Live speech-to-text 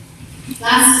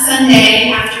Last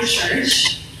Sunday after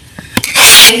church,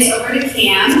 I went over to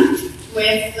CAM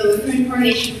with the Lutheran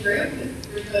Coronation Group, a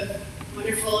group of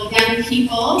wonderful young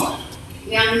people,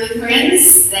 young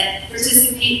Lutherans that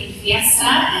participate in Fiesta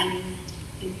and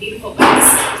in beautiful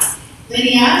ways.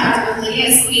 Lydia, our own Lydia,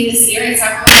 is queen this year, and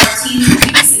several of our teens are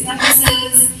dukes and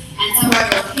duchesses, and some of our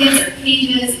little kids are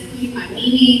pages, including my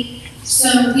Mimi.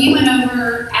 So we went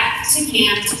over to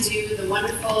camp to do the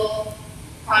wonderful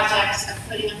project of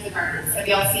putting up the gardens. Have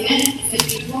you all seen it? Is it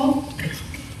beautiful?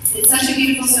 It's such a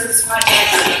beautiful service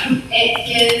project. It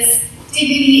gives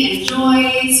dignity and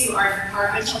joy to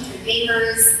our unsheltered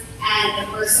neighbors,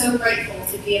 and we're so grateful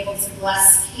to be able to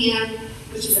bless CAM,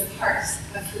 which is a part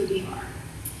of who we are.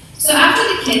 So after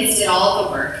the kids did all of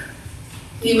the work,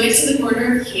 we went to the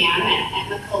corner of CAM at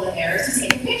McCullough there to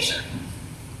take a picture.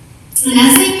 And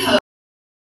as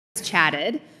they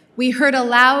chatted, we heard a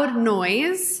loud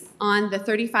noise on the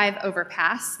 35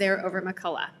 overpass there over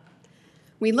McCullough.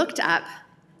 We looked up,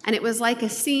 and it was like a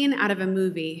scene out of a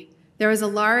movie. There was a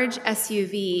large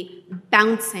SUV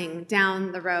bouncing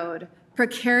down the road,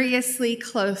 precariously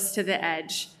close to the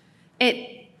edge.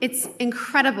 It's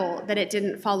incredible that it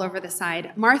didn't fall over the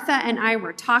side. Martha and I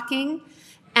were talking,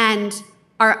 and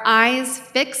our eyes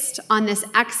fixed on this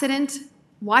accident,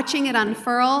 watching it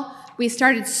unfurl. We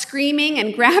started screaming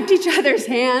and grabbed each other's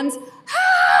hands,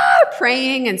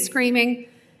 praying and screaming.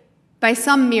 By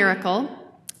some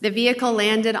miracle, the vehicle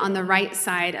landed on the right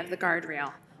side of the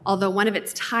guardrail, although one of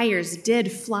its tires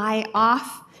did fly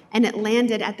off, and it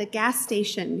landed at the gas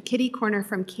station, kitty corner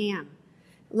from CAM.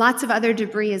 Lots of other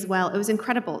debris as well. It was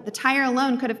incredible. The tire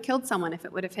alone could have killed someone if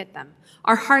it would have hit them.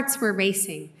 Our hearts were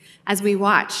racing as we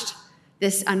watched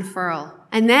this unfurl.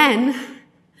 And then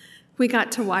we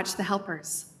got to watch the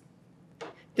helpers,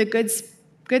 the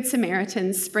Good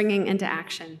Samaritans springing into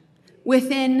action.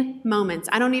 Within moments,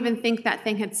 I don't even think that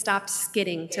thing had stopped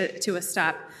skidding to a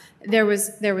stop. There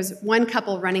was one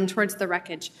couple running towards the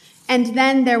wreckage. And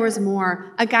then there was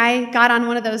more. A guy got on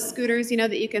one of those scooters,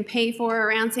 that you can pay for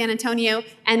around San Antonio,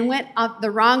 and went up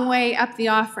the wrong way up the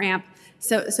off-ramp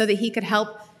so that he could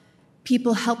help.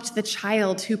 People helped the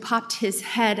child who popped his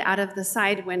head out of the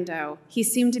side window. He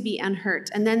seemed to be unhurt,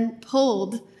 and then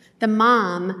pulled the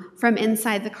mom from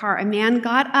inside the car. A man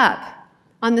got up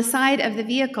on the side of the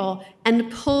vehicle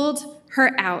and pulled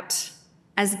her out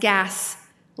as gas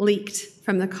leaked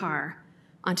from the car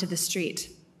onto the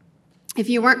street. If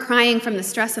you weren't crying from the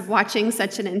stress of watching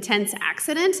such an intense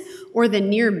accident or the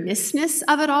near missness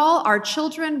of it all, our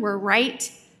children were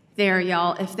right there,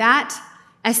 y'all. If that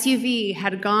SUV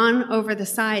had gone over the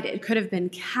side, it could have been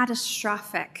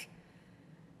catastrophic.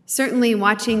 Certainly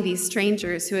watching these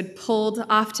strangers who had pulled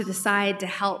off to the side to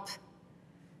help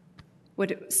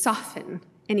would soften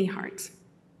any heart.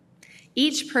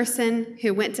 Each person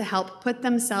who went to help put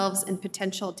themselves in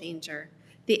potential danger.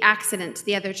 The accident,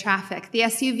 the other traffic, the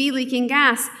SUV leaking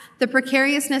gas, the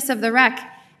precariousness of the wreck,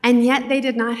 and yet they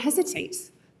did not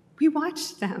hesitate. We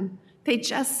watched them. They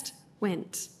just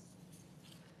went.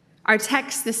 Our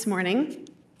texts this morning,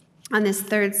 on this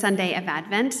third Sunday of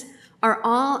Advent, are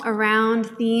all around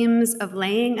themes of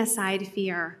laying aside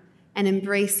fear and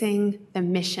embracing the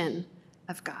mission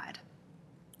of God.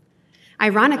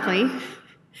 Ironically,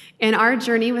 in our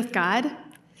journey with God,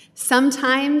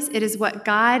 sometimes it is what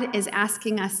God is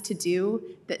asking us to do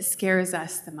that scares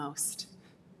us the most.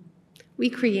 We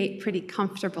create pretty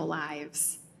comfortable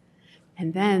lives,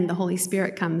 and then the Holy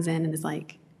Spirit comes in and is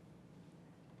like,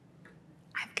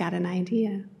 I've got an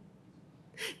idea.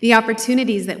 The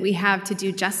opportunities that we have to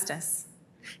do justice,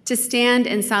 to stand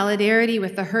in solidarity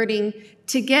with the hurting,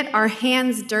 to get our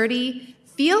hands dirty,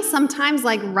 feel sometimes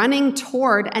like running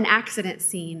toward an accident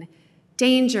scene,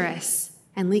 dangerous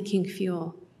and leaking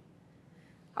fuel.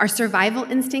 Our survival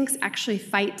instincts actually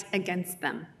fight against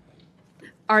them.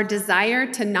 Our desire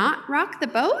to not rock the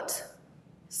boat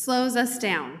slows us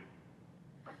down.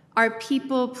 Our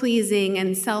people-pleasing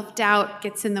and self-doubt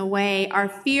gets in the way. Our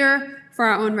fear for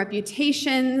our own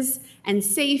reputations and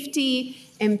safety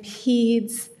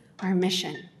impedes our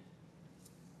mission.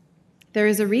 There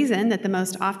is a reason that the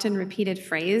most often repeated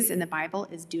phrase in the Bible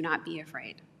is, "Do not be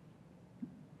afraid."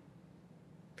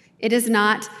 It is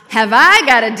not, "Have I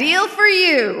got a deal for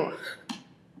you?"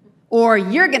 or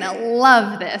 "You're going to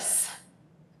love this."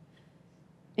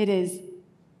 It is,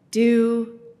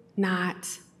 "Do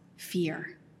not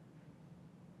fear."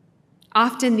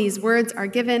 Often these words are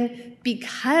given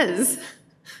because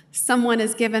someone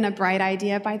is given a bright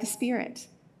idea by the Spirit,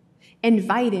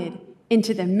 invited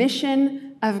into the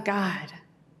mission of God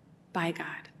by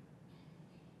God.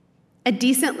 A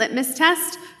decent litmus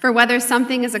test for whether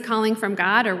something is a calling from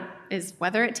God or is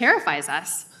whether it terrifies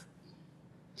us.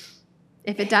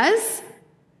 If it does,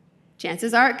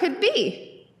 chances are it could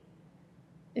be.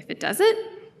 If it doesn't,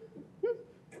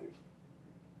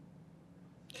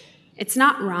 it's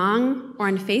not wrong or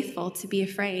unfaithful to be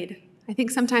afraid. I think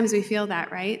sometimes we feel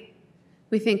that, right?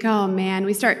 We think, oh man,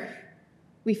 we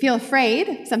feel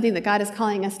afraid, something that God is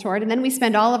calling us toward, and then we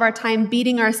spend all of our time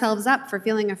beating ourselves up for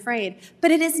feeling afraid.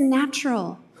 But it is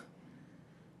natural.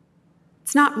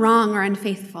 It's not wrong or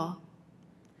unfaithful.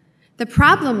 The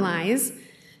problem lies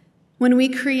when we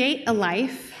create a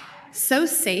life so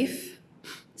safe,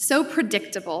 so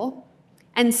predictable,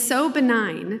 and so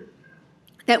benign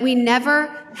that we never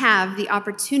have the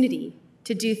opportunity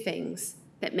to do things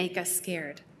that make us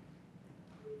scared.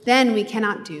 Then we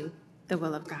cannot do the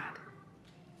will of God.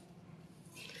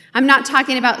 I'm not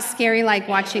talking about scary like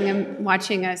watching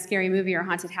a scary movie or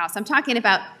haunted house. I'm talking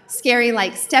about scary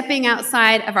like stepping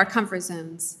outside of our comfort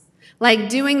zones, like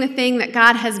doing the thing that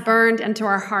God has burned into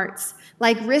our hearts,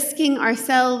 like risking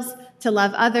ourselves to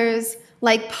love others,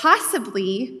 like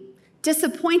possibly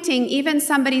disappointing even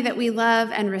somebody that we love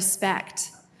and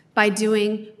respect by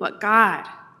doing what God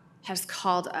has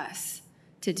called us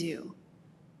to do.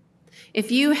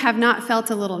 If you have not felt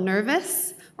a little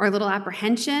nervous or a little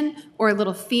apprehension or a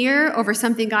little fear over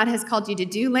something God has called you to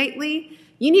do lately,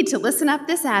 you need to listen up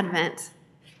this Advent.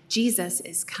 Jesus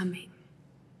is coming.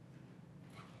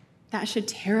 That should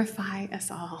terrify us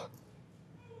all.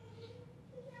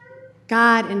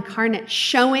 God incarnate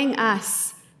showing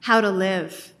us how to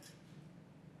live.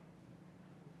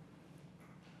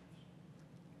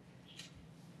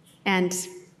 And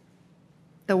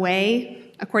the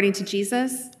way, according to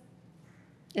Jesus,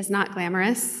 is not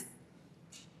glamorous.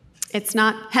 It's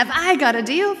not, have I got a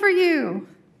deal for you?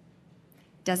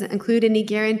 It doesn't include any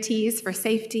guarantees for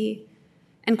safety.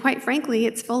 And quite frankly,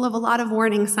 it's full of a lot of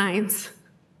warning signs.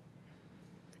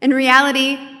 In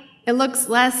reality, it looks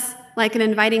less like an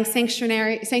inviting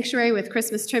sanctuary with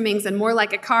Christmas trimmings and more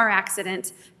like a car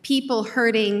accident, people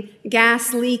hurting,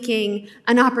 gas leaking,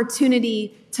 an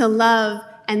opportunity to love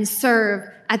and serve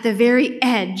at the very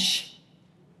edge.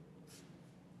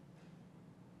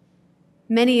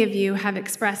 Many of you have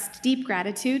expressed deep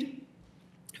gratitude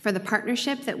for the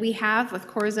partnership that we have with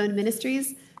Corazon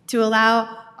Ministries to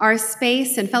allow our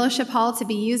space and fellowship hall to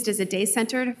be used as a day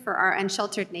center for our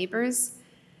unsheltered neighbors.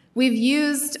 We've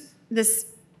used this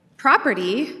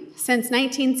property since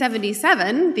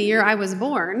 1977, the year I was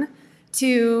born,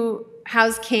 to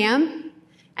house Cam.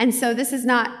 And so this is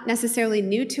not necessarily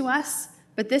new to us,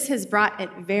 but this has brought it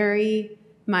very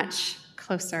much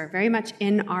closer, very much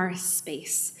in our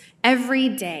space. Every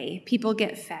day, people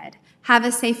get fed, have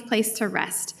a safe place to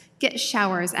rest, get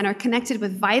showers, and are connected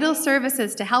with vital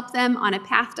services to help them on a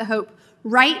path to hope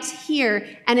right here,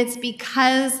 and it's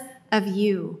because of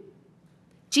you.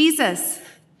 Jesus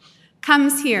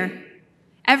comes here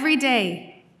every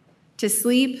day to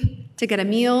sleep, to get a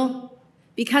meal,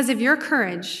 because of your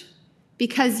courage,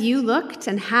 because you looked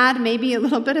and had maybe a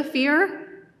little bit of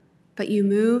fear, but you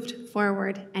moved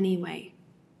forward anyway.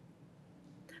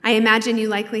 I imagine you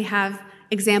likely have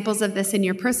examples of this in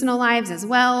your personal lives as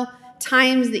well,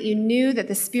 times that you knew that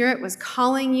the Spirit was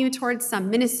calling you towards some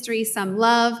ministry, some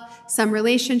love, some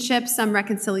relationship, some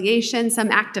reconciliation, some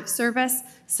act of service,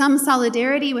 some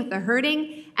solidarity with the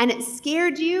hurting, and it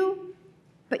scared you,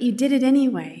 but you did it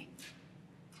anyway.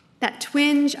 That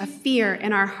twinge of fear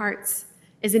in our hearts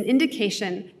is an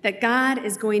indication that God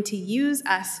is going to use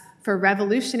us for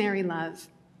revolutionary love,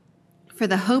 for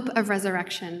the hope of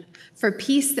resurrection, for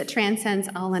peace that transcends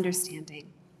all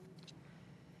understanding.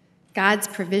 God's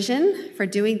provision for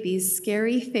doing these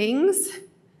scary things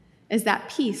is that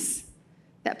peace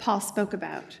that Paul spoke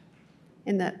about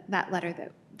in that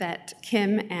letter that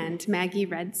Kim and Maggie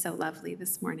read so lovely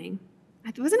this morning.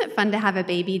 Wasn't it fun to have a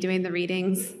baby doing the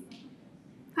readings?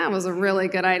 That was a really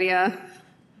good idea.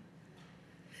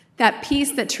 That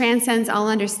peace that transcends all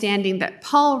understanding that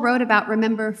Paul wrote about,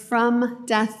 remember, from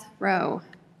death row.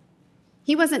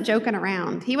 He wasn't joking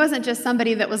around. He wasn't just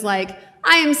somebody that was like,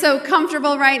 I am so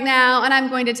comfortable right now, and I'm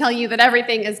going to tell you that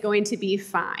everything is going to be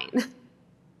fine.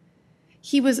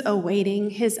 He was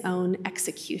awaiting his own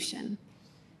execution.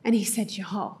 And he said,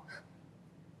 y'all,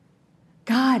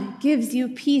 God gives you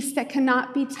peace that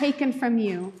cannot be taken from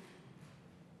you.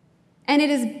 And it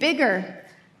is bigger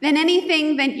than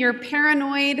anything that your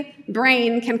paranoid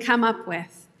brain can come up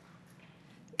with.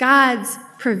 God's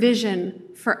provision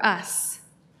for us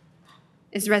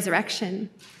is resurrection,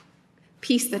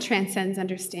 peace that transcends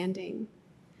understanding,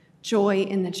 joy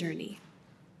in the journey.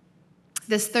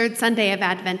 This third Sunday of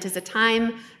Advent is a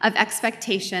time of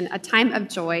expectation, a time of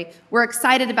joy. We're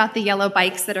excited about the yellow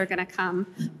bikes that are going to come,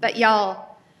 but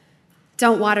y'all,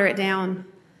 don't water it down.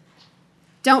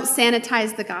 Don't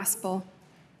sanitize the gospel.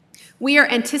 We are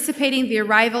anticipating the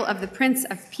arrival of the Prince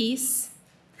of Peace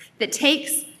that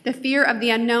takes the fear of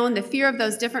the unknown, the fear of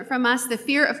those different from us, the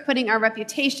fear of putting our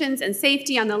reputations and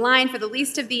safety on the line for the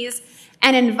least of these,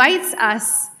 and invites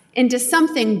us into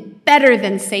something better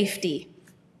than safety.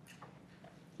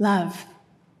 Love.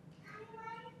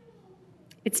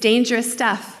 It's dangerous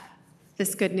stuff,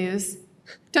 this good news.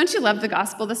 Don't you love the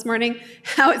gospel this morning?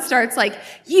 How it starts like,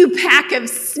 you pack of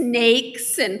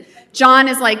snakes, and John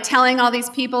is like telling all these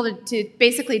people to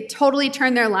basically totally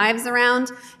turn their lives around.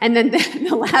 And then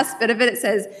the last bit of it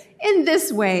says, in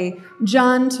this way,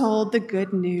 John told the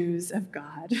good news of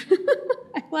God.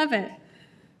 I love it.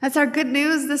 That's our good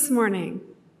news this morning.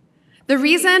 The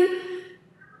reason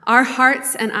our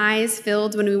hearts and eyes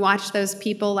filled when we watched those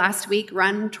people last week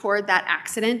run toward that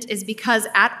accident is because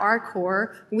at our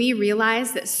core, we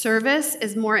realize that service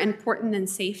is more important than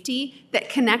safety, that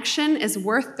connection is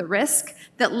worth the risk,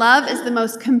 that love is the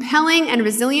most compelling and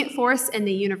resilient force in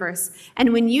the universe.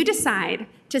 And when you decide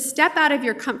to step out of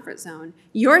your comfort zone,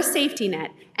 your safety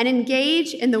net, and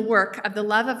engage in the work of the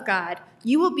love of God,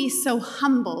 you will be so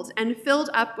humbled and filled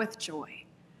up with joy.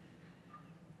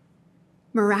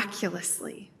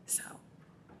 Miraculously so.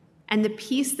 And the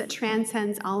peace that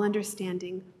transcends all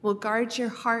understanding will guard your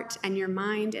heart and your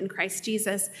mind in Christ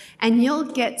Jesus, and you'll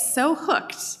get so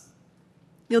hooked,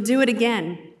 you'll do it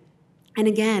again and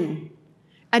again.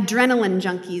 Adrenaline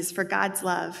junkies for God's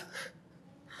love.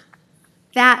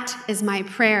 That is my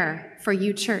prayer for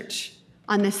you, church,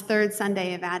 on this third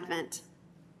Sunday of Advent,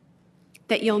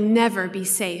 that you'll never be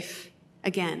safe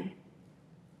again.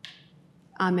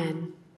 Amen.